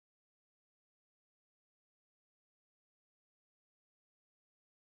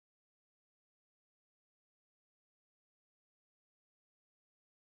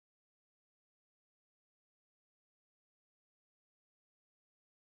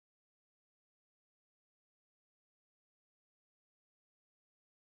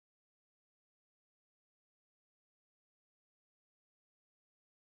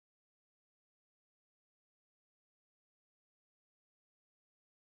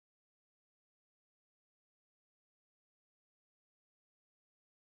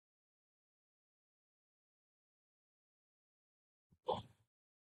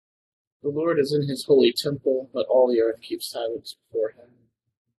The Lord is in his holy temple, let all the earth keep silence before him.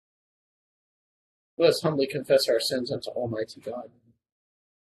 Let us humbly confess our sins unto Almighty God.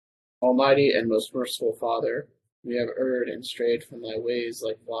 Almighty and most merciful Father, we have erred and strayed from thy ways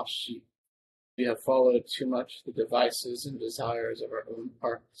like lost sheep. We have followed too much the devices and desires of our own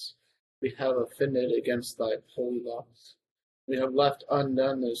hearts. We have offended against thy holy laws. We have left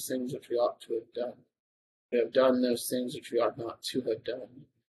undone those things which we ought to have done. We have done those things which we ought not to have done,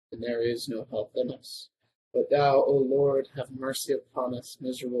 and there is no help in us. But thou, O Lord, have mercy upon us,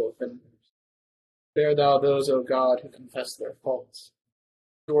 miserable offenders. Spare thou those, O God, who confess their faults.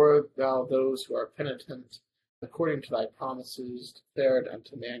 Restore thou those who are penitent, according to thy promises declared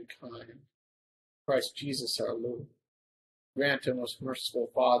unto mankind. Christ Jesus our Lord. Grant, O most merciful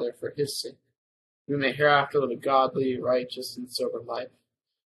Father, for his sake, we may hereafter live a godly, righteous, and sober life.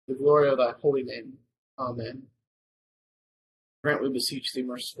 For the glory of thy holy name. Amen. Grant, we beseech thee,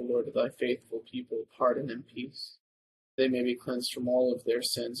 merciful Lord, to thy faithful people pardon and peace. They may be cleansed from all of their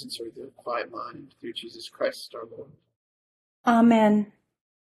sins and serve thee with quiet mind, through Jesus Christ our Lord. Amen.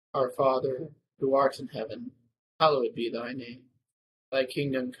 Our Father, who art in heaven, hallowed be thy name. Thy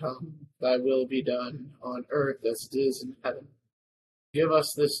kingdom come, thy will be done, on earth as it is in heaven. Give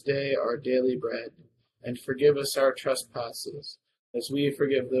us this day our daily bread, and forgive us our trespasses, as we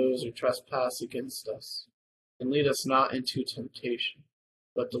forgive those who trespass against us. And lead us not into temptation,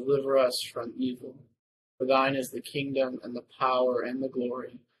 but deliver us from evil. For thine is the kingdom, and the power, and the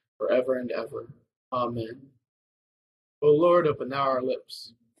glory, forever and ever. Amen. O Lord, open thou our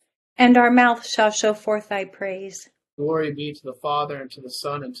lips, and our mouth shall show forth thy praise. Glory be to the Father, and to the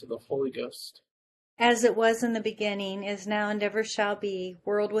Son, and to the Holy Ghost. As it was in the beginning, is now, and ever shall be,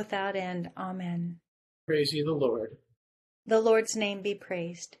 world without end. Amen. Praise ye the Lord. The Lord's name be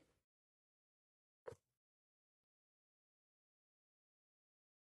praised.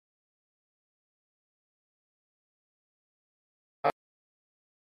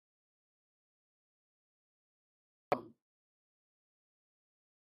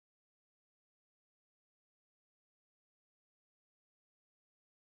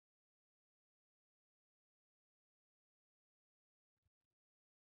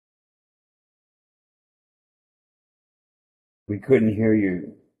 We couldn't hear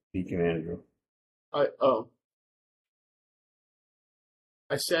you, Deacon Andrew. I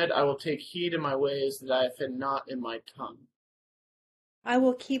said, I will take heed in my ways that I offend not in my tongue. I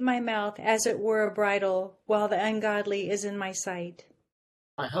will keep my mouth as it were a bridle, while the ungodly is in my sight.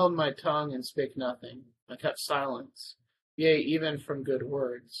 I held my tongue and spake nothing. I kept silence, yea, even from good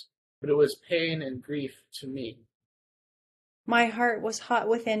words, but it was pain and grief to me. My heart was hot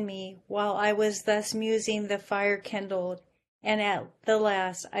within me, while I was thus musing the fire kindled, and at the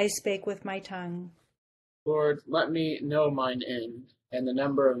last I spake with my tongue. Lord, let me know mine end, and the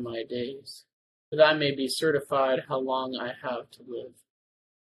number of my days, that I may be certified how long I have to live.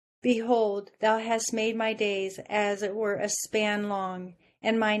 Behold, thou hast made my days as it were a span long,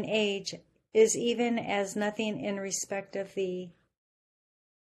 and mine age is even as nothing in respect of thee.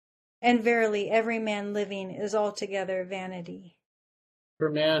 And verily every man living is altogether vanity. For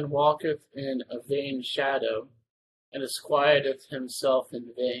man walketh in a vain shadow, and disquieteth himself in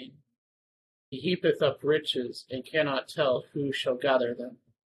vain. He heapeth up riches, and cannot tell who shall gather them.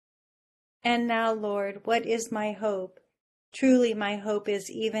 And now, Lord, what is my hope? Truly my hope is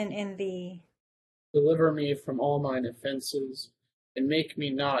even in thee. Deliver me from all mine offences, and make me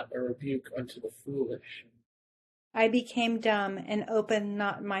not a rebuke unto the foolish. I became dumb, and opened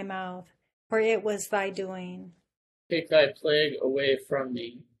not my mouth, for it was thy doing. Take thy plague away from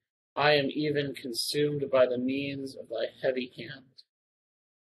me. I am even consumed by the means of thy heavy hand.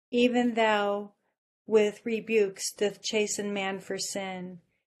 Even thou with rebukes doth chasten man for sin.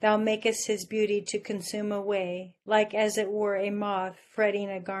 Thou makest his beauty to consume away, like as it were a moth fretting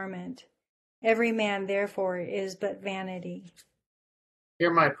a garment. Every man therefore is but vanity.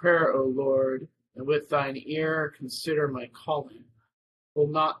 Hear my prayer, O Lord, and with thine ear consider my calling.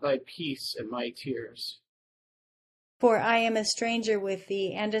 Hold not thy peace at my tears. For I am a stranger with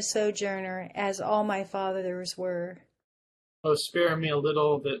thee, and a sojourner, as all my fathers were. O spare me a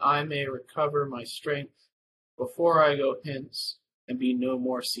little, that I may recover my strength, before I go hence, and be no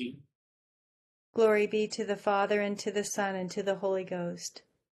more seen. Glory be to the Father, and to the Son, and to the Holy Ghost.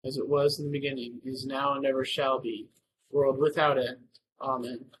 As it was in the beginning, is now, and ever shall be, world without end.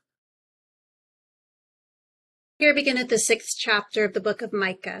 Amen. Here beginneth the 6th chapter of the book of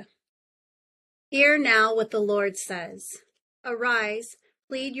Micah. Hear now what the Lord says. Arise,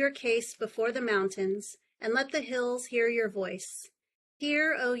 plead your case before the mountains, and let the hills hear your voice.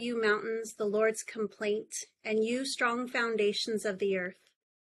 Hear, O you mountains, the Lord's complaint, and you strong foundations of the earth.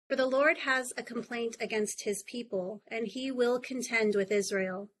 For the Lord has a complaint against his people, and he will contend with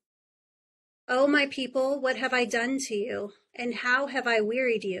Israel. O my people, what have I done to you, and how have I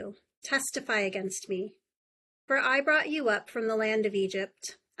wearied you? Testify against me. For I brought you up from the land of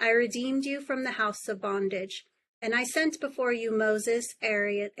Egypt. I redeemed you from the house of bondage, and I sent before you Moses,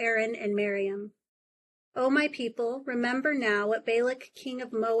 Aaron, and Miriam. O my people, remember now what Balak king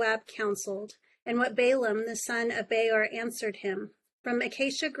of Moab counseled, and what Balaam the son of Beor answered him, from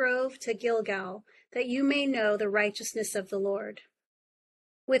Acacia Grove to Gilgal, that you may know the righteousness of the Lord.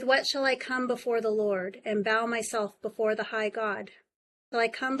 With what shall I come before the Lord, and bow myself before the high God? Shall I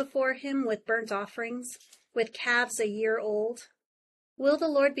come before him with burnt offerings, with calves a year old? Will the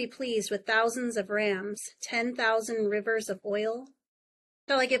Lord be pleased with thousands of rams, 10,000 rivers of oil?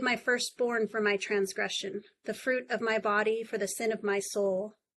 Shall I give my firstborn for my transgression, the fruit of my body for the sin of my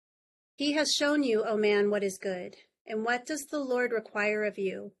soul? He has shown you, O man, what is good. And what does the Lord require of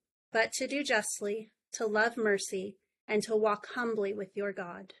you, but to do justly, to love mercy, and to walk humbly with your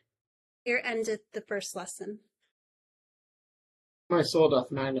God? Here endeth the first lesson. My soul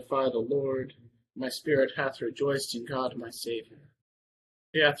doth magnify the Lord, my spirit hath rejoiced in God my Saviour.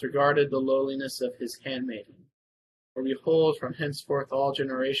 He hath regarded the lowliness of his handmaiden. For behold, from henceforth all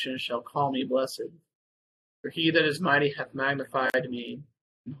generations shall call me blessed. For he that is mighty hath magnified me,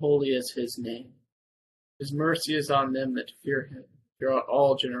 and holy is his name. His mercy is on them that fear him throughout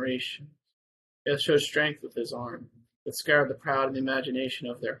all generations. He hath showed strength with his arm, hath scattered the proud in the imagination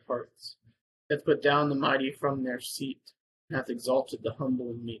of their hearts. He hath put down the mighty from their seat, and hath exalted the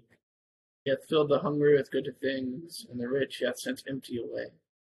humble and meek. He hath filled the hungry with good things, and the rich he hath sent empty away.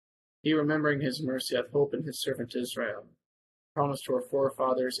 He, remembering his mercy, hath hope in his servant Israel, promised to our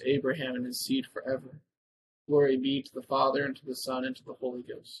forefathers Abraham and his seed forever. Glory be to the Father, and to the Son, and to the Holy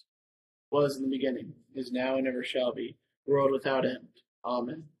Ghost. Was in the beginning, is now, and ever shall be, world without end.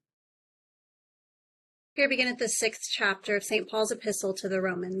 Amen. Here beginneth the 6th chapter of St. Paul's epistle to the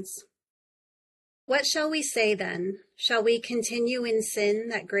Romans. What shall we say then? Shall we continue in sin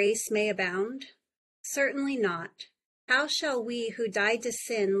that grace may abound? Certainly not. How shall we who died to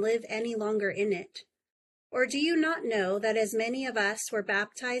sin live any longer in it? Or do you not know that as many of us were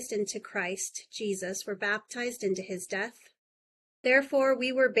baptized into Christ Jesus were baptized into his death? Therefore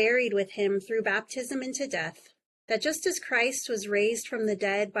we were buried with him through baptism into death, that just as Christ was raised from the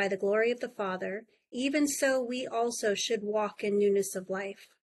dead by the glory of the Father, even so we also should walk in newness of life.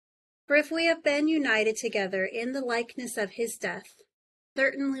 For if we have been united together in the likeness of his death,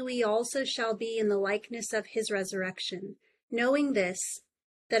 certainly we also shall be in the likeness of his resurrection, knowing this,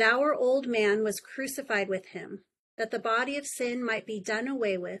 that our old man was crucified with him, that the body of sin might be done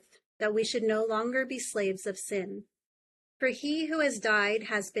away with, that we should no longer be slaves of sin. For he who has died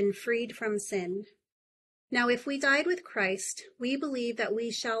has been freed from sin. Now if we died with Christ, we believe that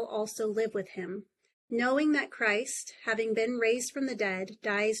we shall also live with him, knowing that Christ, having been raised from the dead,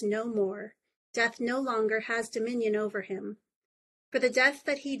 dies no more. Death no longer has dominion over him. For the death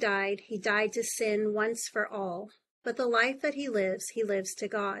that he died to sin once for all, but the life that he lives to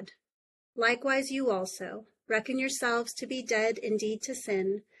God. Likewise you also, reckon yourselves to be dead indeed to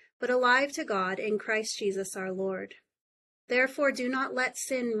sin, but alive to God in Christ Jesus our Lord. Therefore do not let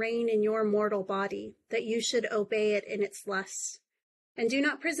sin reign in your mortal body, that you should obey it in its lusts. And do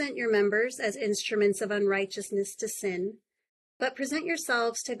not present your members as instruments of unrighteousness to sin, but present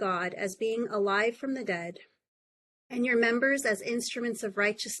yourselves to God as being alive from the dead, and your members as instruments of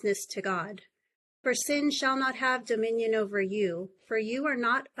righteousness to God. For sin shall not have dominion over you, for you are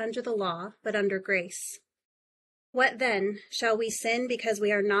not under the law, but under grace. What then? Shall we sin because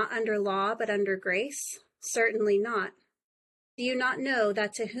we are not under law, but under grace? Certainly not. Do you not know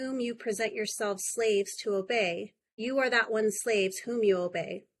that to whom you present yourselves slaves to obey, you are that one slaves whom you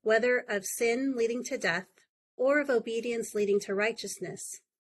obey, whether of sin leading to death, or of obedience leading to righteousness?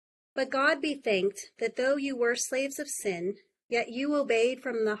 But God be thanked that though you were slaves of sin, yet you obeyed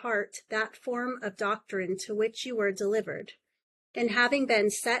from the heart that form of doctrine to which you were delivered. And having been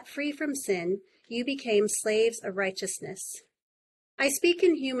set free from sin, you became slaves of righteousness. I speak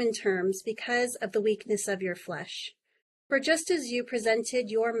in human terms because of the weakness of your flesh. For just as you presented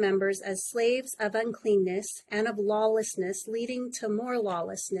your members as slaves of uncleanness and of lawlessness leading to more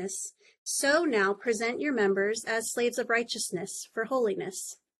lawlessness, so now present your members as slaves of righteousness for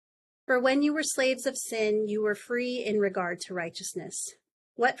holiness. For when you were slaves of sin, you were free in regard to righteousness.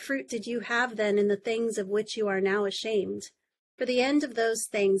 What fruit did you have then in the things of which you are now ashamed? For the end of those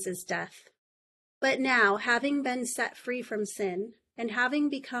things is death. But now, having been set free from sin, and having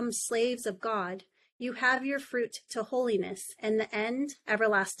become slaves of God, you have your fruit to holiness, and the end,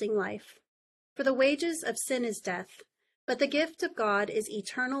 everlasting life. For the wages of sin is death, But the gift of God is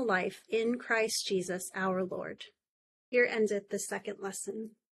eternal life in Christ Jesus our Lord. Here endeth the second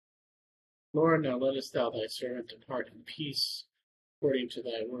lesson. Lord, now lettest thou thy servant depart in peace, according to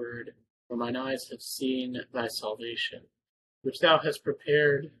thy word. For mine eyes have seen thy salvation, which thou hast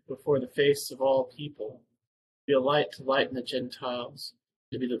prepared before the face of all people, to be a light to lighten the Gentiles,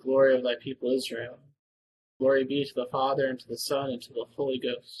 to be the glory of thy people Israel. Glory be to the Father, and to the Son, and to the Holy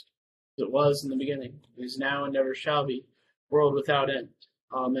Ghost, as it was in the beginning, is now, and never shall be, world without end.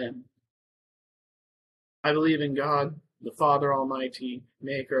 Amen. I believe in God, the Father Almighty,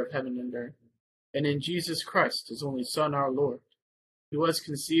 maker of heaven and earth, and in Jesus Christ, his only Son, our Lord, who was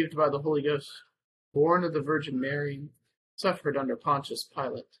conceived by the Holy Ghost, born of the Virgin Mary, suffered under Pontius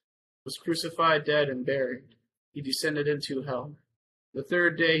Pilate, was crucified, dead, and buried. He descended into hell. The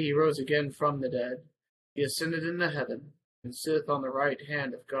third day he rose again from the dead. He ascended into heaven, and sitteth on the right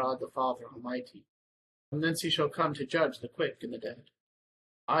hand of God the Father Almighty. From thence he shall come to judge the quick and the dead.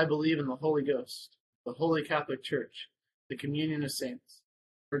 I believe in the Holy Ghost, the Holy Catholic Church, the communion of saints,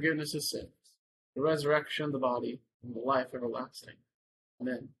 forgiveness of sins, the resurrection of the body, and the life everlasting.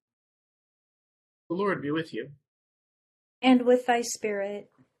 Amen. The Lord be with you. And with thy spirit.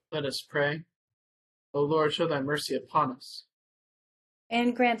 Let us pray. O Lord, show thy mercy upon us.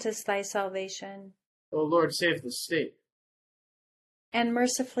 And grant us thy salvation. O Lord, save the state. And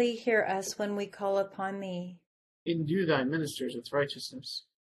mercifully hear us when we call upon thee. Endue thy ministers with righteousness.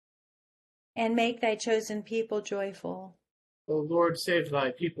 And make thy chosen people joyful. O Lord, save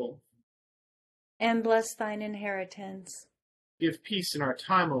thy people. And bless thine inheritance. Give peace in our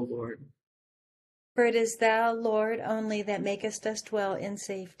time, O Lord. For it is thou, Lord, only that makest us dwell in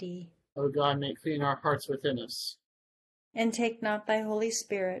safety. O God, make clean our hearts within us. And take not thy Holy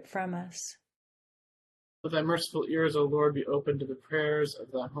Spirit from us. Let thy merciful ears, O Lord, be open to the prayers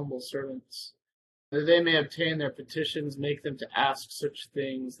of thy humble servants, that they may obtain their petitions, make them to ask such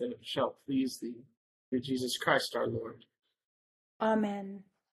things that shall please thee. Through Jesus Christ our Lord. Amen.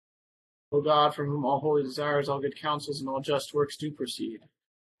 O God, from whom all holy desires, all good counsels, and all just works do proceed,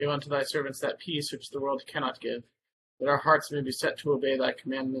 give unto thy servants that peace which the world cannot give, that our hearts may be set to obey thy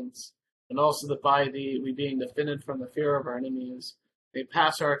commandments, and also that by thee, we being defended from the fear of our enemies, may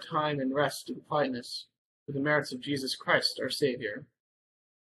pass our time in rest and quietness, through the merits of Jesus Christ our Saviour.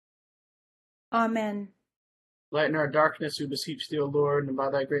 Amen. Lighten our darkness, we beseech thee, O Lord, and by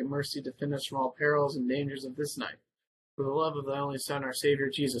thy great mercy defend us from all perils and dangers of this night, for the love of thy only Son, our Saviour,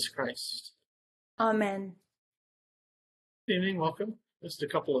 Jesus Christ. Amen. Good evening, welcome. Just a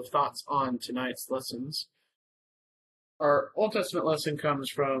couple of thoughts on tonight's lessons. Our Old Testament lesson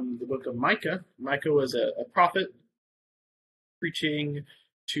comes from the book of Micah. Micah was a prophet preaching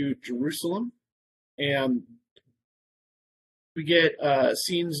to Jerusalem, and we get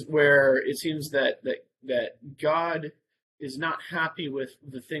scenes where it seems that God is not happy with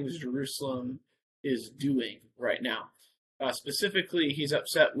the things Jerusalem is doing right now. Specifically, he's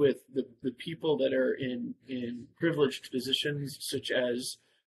upset with the people that are in privileged positions, such as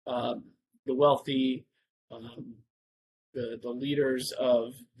the wealthy, the leaders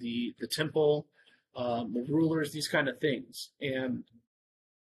of the temple, the rulers, these kind of things. And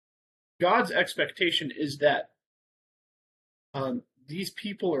God's expectation is that these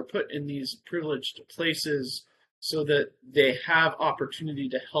people are put in these privileged places so that they have opportunity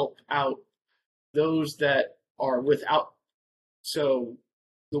to help out those that are without. So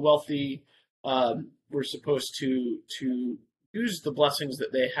the wealthy were supposed to use the blessings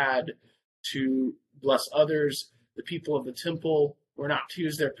that they had to bless others. The people of the temple were not to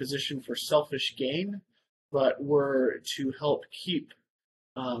use their position for selfish gain, but were to help keep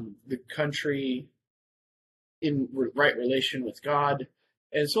the country in right relation with God,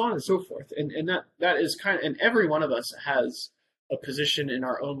 and so on and so forth. And that is kind of, and every one of us has a position in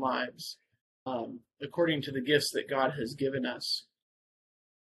our own lives, according to the gifts that God has given us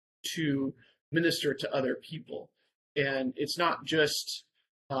to minister to other people. And it's not just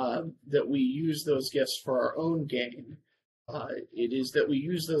that we use those gifts for our own gain. It is that we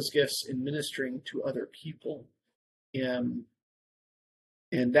use those gifts in ministering to other people. And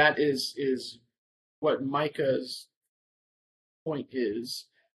that is what Micah's point is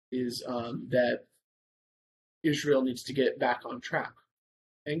that Israel needs to get back on track.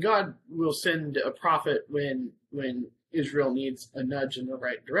 And God will send a prophet when Israel needs a nudge in the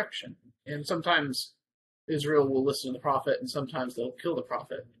right direction. And sometimes Israel will listen to the prophet, and sometimes they'll kill the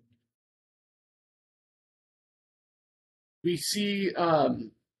prophet. We see a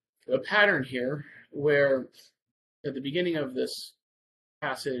pattern here where at the beginning of this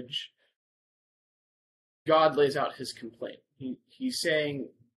passage, God lays out his complaint. He's saying,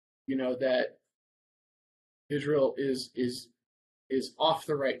 that Israel is off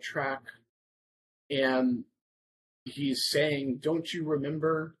the right track, and he's saying, don't you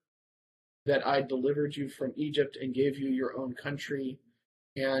remember that I delivered you from Egypt and gave you your own country?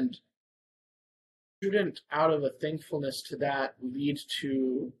 And shouldn't, out of a thankfulness to that, lead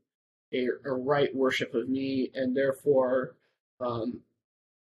to a right worship of me, and therefore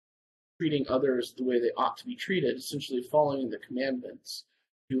treating others the way they ought to be treated, essentially following the commandments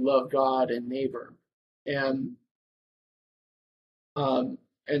to love God and neighbor. And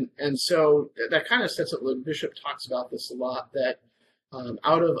so that kind of sets up, the bishop talks about this a lot, that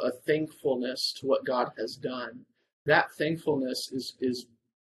out of a thankfulness to what God has done, that thankfulness is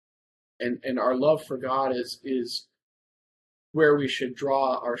and our love for God is where we should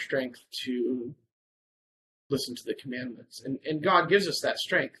draw our strength to listen to the commandments. And God gives us that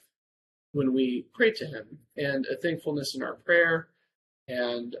strength when we pray to him, and a thankfulness in our prayer,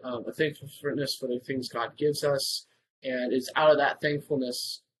 and a thankfulness for the things God gives us. And it's out of that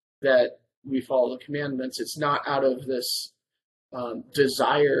thankfulness that we follow the commandments. It's not out of this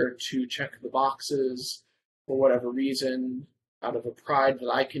desire to check the boxes for whatever reason, out of a pride that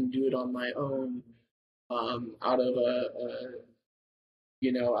I can do it on my own, out of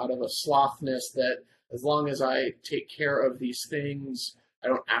a slothness that as long as I take care of these things, I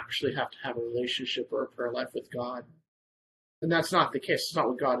don't actually have to have a relationship or a prayer life with God. And that's not the case. It's not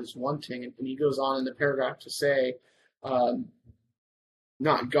what God is wanting. And he goes on in the paragraph to say,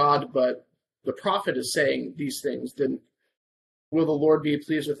 not God, but the prophet is saying these things. Then will the Lord be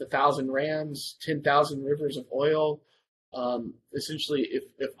pleased with 1,000 rams, 10,000 rivers of oil? Essentially,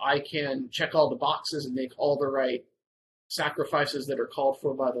 if I can check all the boxes and make all the right sacrifices that are called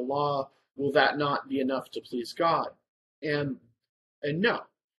for by the law, will that not be enough to please God? And no,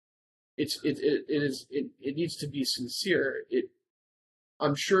 it needs to be sincere.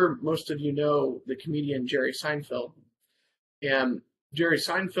 I'm sure most of you know the comedian Jerry Seinfeld, and Jerry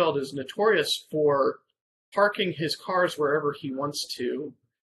Seinfeld is notorious for parking his cars wherever he wants to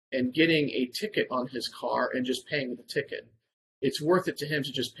and getting a ticket on his car and just paying the ticket. It's worth it to him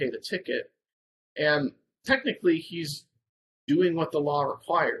to just pay the ticket. And technically, he's doing what the law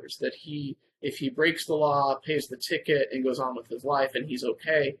requires, that if he breaks the law, pays the ticket, and goes on with his life, and he's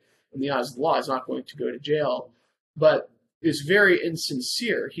okay, in the eyes of the law, he's not going to go to jail. But it's very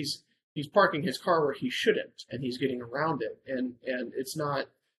insincere. He's parking his car where he shouldn't, and he's getting around it. And it's kind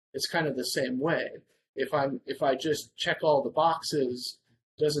of the same way. If I just check all the boxes,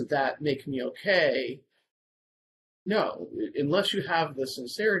 doesn't that make me okay? No, unless you have the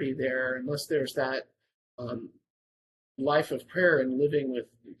sincerity there, unless there's that life of prayer and living with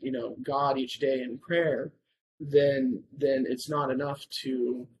God each day in prayer, then it's not enough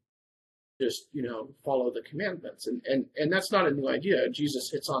to just follow the commandments. And that's not a new idea.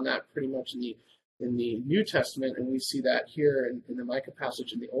 Jesus hits on that pretty much in the New Testament, and we see that here in the Micah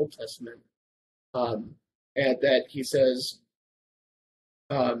passage in the Old Testament, and that he says,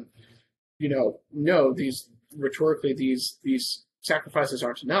 no, these rhetorically these sacrifices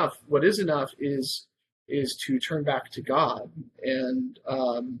aren't enough. What is enough is to turn back to God, and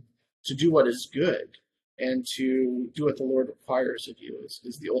to do what is good, and to do what the Lord requires of you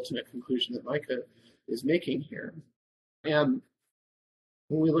is the ultimate conclusion that Micah is making here. And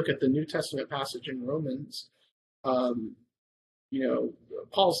when we look at the New Testament passage in Romans,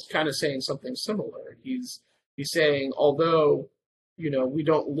 Paul's kind of saying something similar. He's saying, although we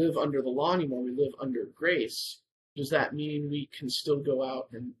don't live under the law anymore, we live under grace. Does that mean we can still go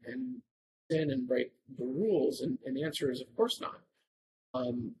out and sin and break the rules? And the answer is, of course not.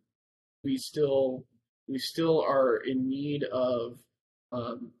 We still are in need of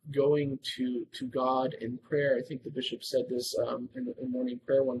going to God in prayer. I think the bishop said this in the morning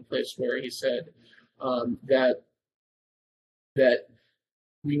prayer one place, where he said that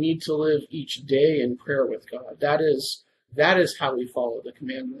we need to live each day in prayer with God. That is how we follow the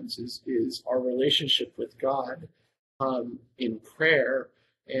commandments, is our relationship with God in prayer,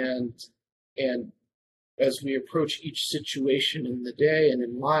 and as we approach each situation in the day and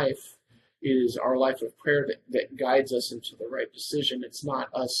in life, is our life of prayer that guides us into the right decision. It's not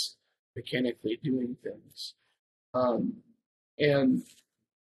us mechanically doing things. And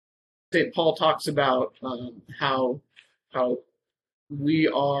St. Paul talks about how we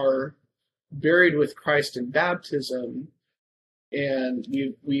are buried with Christ in baptism, and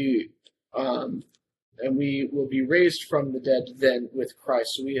we will be raised from the dead then with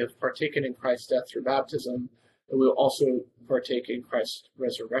Christ. So we have partaken in Christ's death through baptism, and we will also partake in Christ's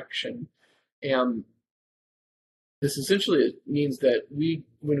resurrection. And this essentially means that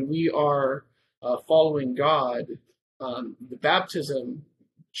when we are following God, the baptism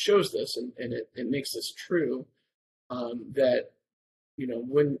shows this, and it makes this true, that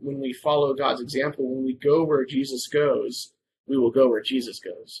when we follow God's example, when we go where Jesus goes, we will go where Jesus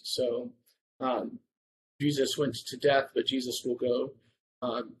goes. So Jesus went to death, but Jesus will go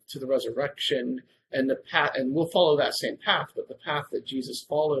to the resurrection, and the path, and we'll follow that same path. But the path that Jesus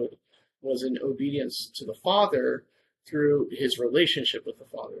followed was in obedience to the Father through his relationship with the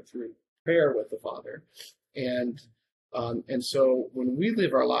Father, through prayer with the Father, and so when we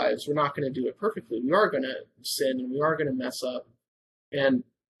live our lives, we're not going to do it perfectly. We are going to sin and we are going to mess up, and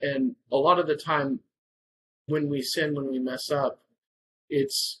a lot of the time, when we sin, when we mess up,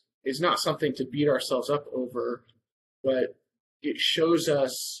 it's not something to beat ourselves up over, but it shows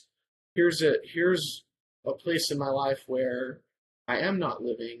us here's a place in my life where I am not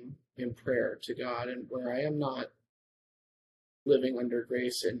living in prayer to God, and where I am not living under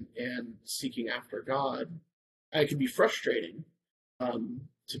grace and seeking after God. It can be frustrating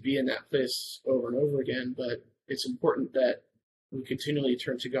to be in that place over and over again, but it's important that we continually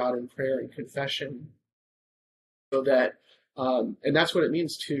turn to God in prayer and confession, so that, and that's what it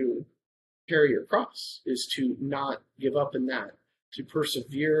means to carry your cross, is to not give up in that, to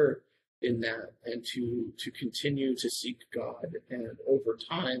persevere in that, and to continue to seek God. And over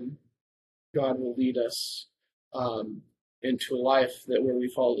time, God will lead us into a life where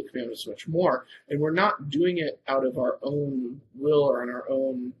we follow the commandments much more, and we're not doing it out of our own will or on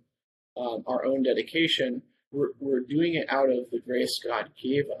our own dedication. We're doing it out of the grace God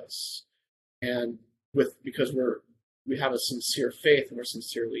gave us, and because we have a sincere faith and we're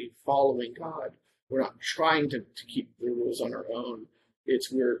sincerely following God. We're not trying to keep the rules on our own.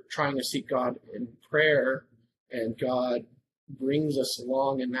 We're trying to seek God in prayer, and God brings us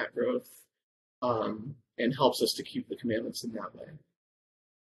along in that growth, and helps us to keep the commandments in that way.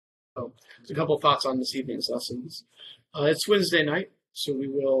 So, a couple of thoughts on this evening's lessons. It's Wednesday night, so we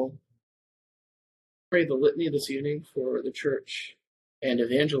will pray the litany this evening for the church and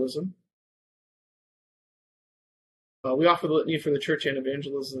evangelism. We offer the litany for the church and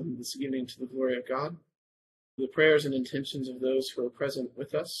evangelism this evening to the glory of God. The prayers and intentions of those who are present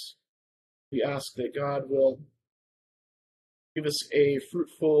with us, we ask that God will give us a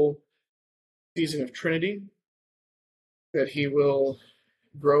fruitful season of Trinity, that he will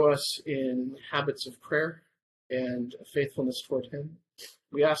grow us in habits of prayer and faithfulness toward him.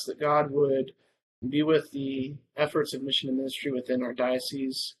 We ask that God would be with the efforts of mission and ministry within our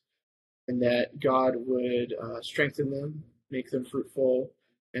diocese, and that God would strengthen them, make them fruitful,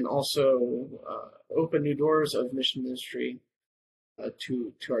 and also open new doors of mission ministry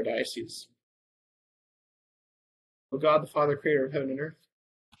to our diocese. O God, the Father, creator of heaven and earth,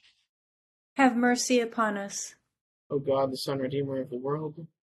 have mercy upon us. O God, the Son, Redeemer of the world,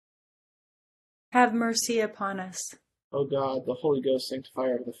 have mercy upon us. O God, the Holy Ghost,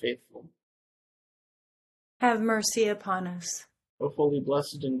 sanctifier of the faithful, have mercy upon us. O holy,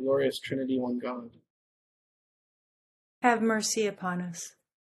 blessed, and glorious Trinity, one God, have mercy upon us.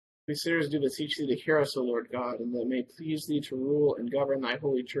 We sinners do beseech thee to hear us, O Lord God, and that it may please thee to rule and govern thy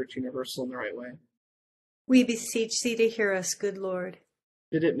holy church universal in the right way. We beseech thee to hear us, good Lord.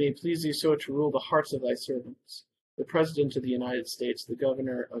 That it may please thee so to rule the hearts of thy servants, the President of the United States, the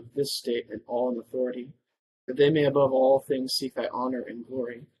Governor of this state, and all in authority, that they may above all things seek thy honor and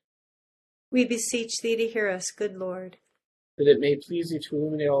glory. We beseech thee to hear us, good Lord. That it may please thee to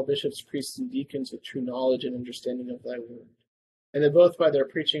illuminate all bishops, priests, and deacons with true knowledge and understanding of thy word, and that both by their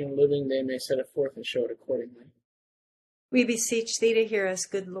preaching and living they may set it forth and show it accordingly. We beseech thee to hear us,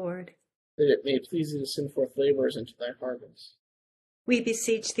 good Lord. That it may please thee to send forth laborers into thy harvest. We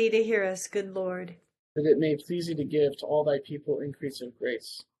beseech thee to hear us, good Lord. That it may please thee to give to all thy people increase of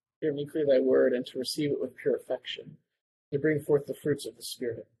grace, to hear meekly thy word, and to receive it with pure affection, to bring forth the fruits of the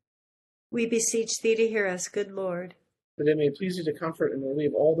Spirit. We beseech thee to hear us, good Lord. That it may please thee to comfort and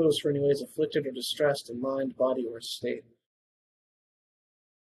relieve all those who are in ways afflicted or distressed in mind, body, or estate.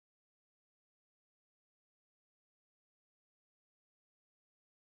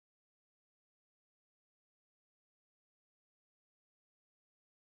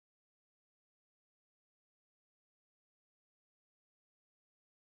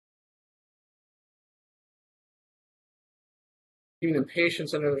 Giving them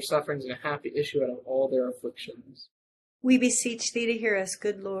patience under their sufferings and a happy issue out of all their afflictions. We beseech thee to hear us,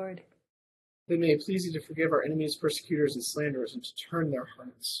 good Lord. That it may please thee to forgive our enemies, persecutors, and slanderers, and to turn their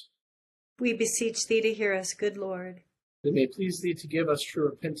hearts. We beseech thee to hear us, good Lord. That it may please thee to give us true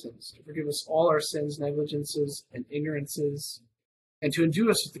repentance, to forgive us all our sins, negligences, and ignorances, and to endue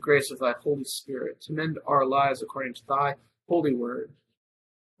us with the grace of thy Holy Spirit, to mend our lives according to thy holy word.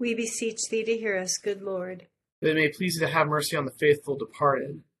 We beseech thee to hear us, good Lord. that it may please you to have mercy on the faithful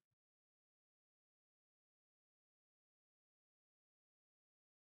departed,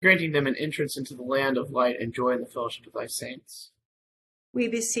 granting them an entrance into the land of light and joy in the fellowship of thy saints. We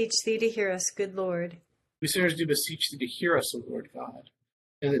beseech thee to hear us, good Lord. We sinners do beseech thee to hear us, O Lord God,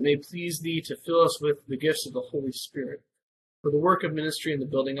 and that it may please thee to fill us with the gifts of the Holy Spirit, for the work of ministry and the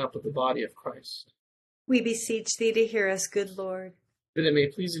building up of the body of Christ. We beseech thee to hear us, good Lord. That it may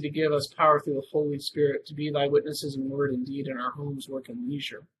please thee to give us power through the Holy Spirit to be thy witnesses in word and deed in our homes, work, and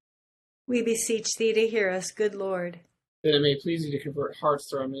leisure. We beseech thee to hear us, good Lord. That it may please thee to convert hearts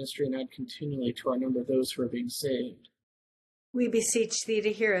through our ministry and add continually to our number those who are being saved. We beseech thee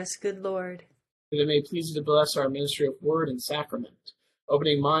to hear us, good Lord. That it may please thee to bless our ministry of word and sacrament,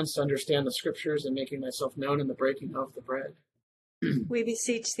 opening minds to understand the Scriptures and making thyself known in the breaking of the bread. We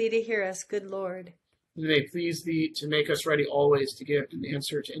beseech thee to hear us, good Lord. That it may please thee to make us ready always to give an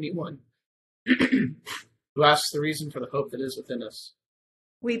answer to anyone who asks the reason for the hope that is within us.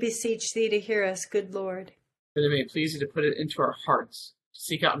 We beseech thee to hear us, good Lord. That it may please thee to put it into our hearts, to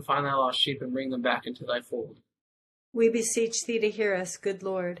seek out and find thy lost sheep and bring them back into thy fold. We beseech thee to hear us, good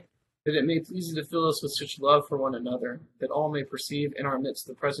Lord. That it may please thee to fill us with such love for one another, that all may perceive in our midst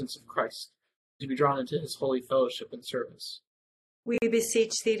the presence of Christ, to be drawn into his holy fellowship and service. We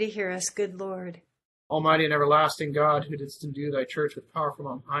beseech thee to hear us, good Lord. Almighty and everlasting God, who didst endue thy church with power from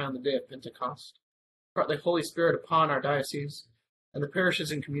on high on the day of Pentecost, brought thy Holy Spirit upon our diocese, and the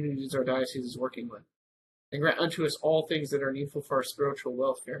parishes and communities our diocese is working with, and grant unto us all things that are needful for our spiritual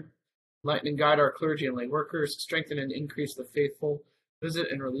welfare. Enlighten and guide our clergy and lay workers, strengthen and increase the faithful, visit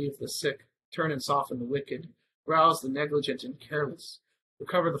and relieve the sick, turn and soften the wicked, rouse the negligent and careless,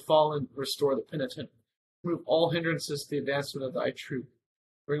 recover the fallen, restore the penitent, remove all hindrances to the advancement of thy truth.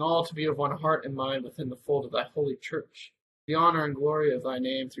 Bring all to be of one heart and mind within the fold of thy holy church, the honor and glory of thy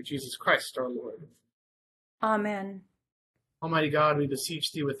name through Jesus Christ our Lord. Amen. Almighty God, we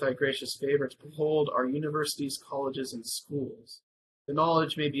beseech thee with thy gracious favor to behold our universities, colleges, and schools. The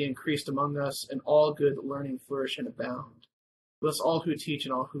knowledge may be increased among us, and all good learning flourish and abound. Bless all who teach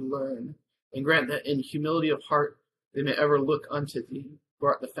and all who learn, and grant that in humility of heart they may ever look unto thee, who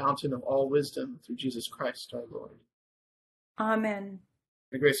art the fountain of all wisdom, through Jesus Christ our Lord. Amen.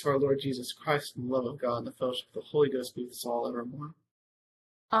 The grace of our Lord Jesus Christ, and the love of God, and the fellowship of the Holy Ghost be with us all evermore.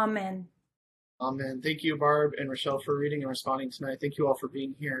 Amen. Amen. Thank you, Barb and Rochelle, for reading and responding tonight. Thank you all for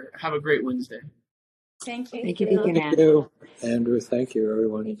being here. Have a great Wednesday. Thank you. Thank you, Deacon Thank you, Andrew. Thank you,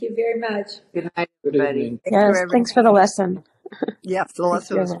 everyone. Thank you very much. Good night, Good everybody. evening. Thank you, Yes, everybody. thanks for the lesson. Yes, the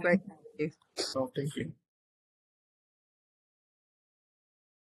lesson was great. Thank you. Oh, thank you.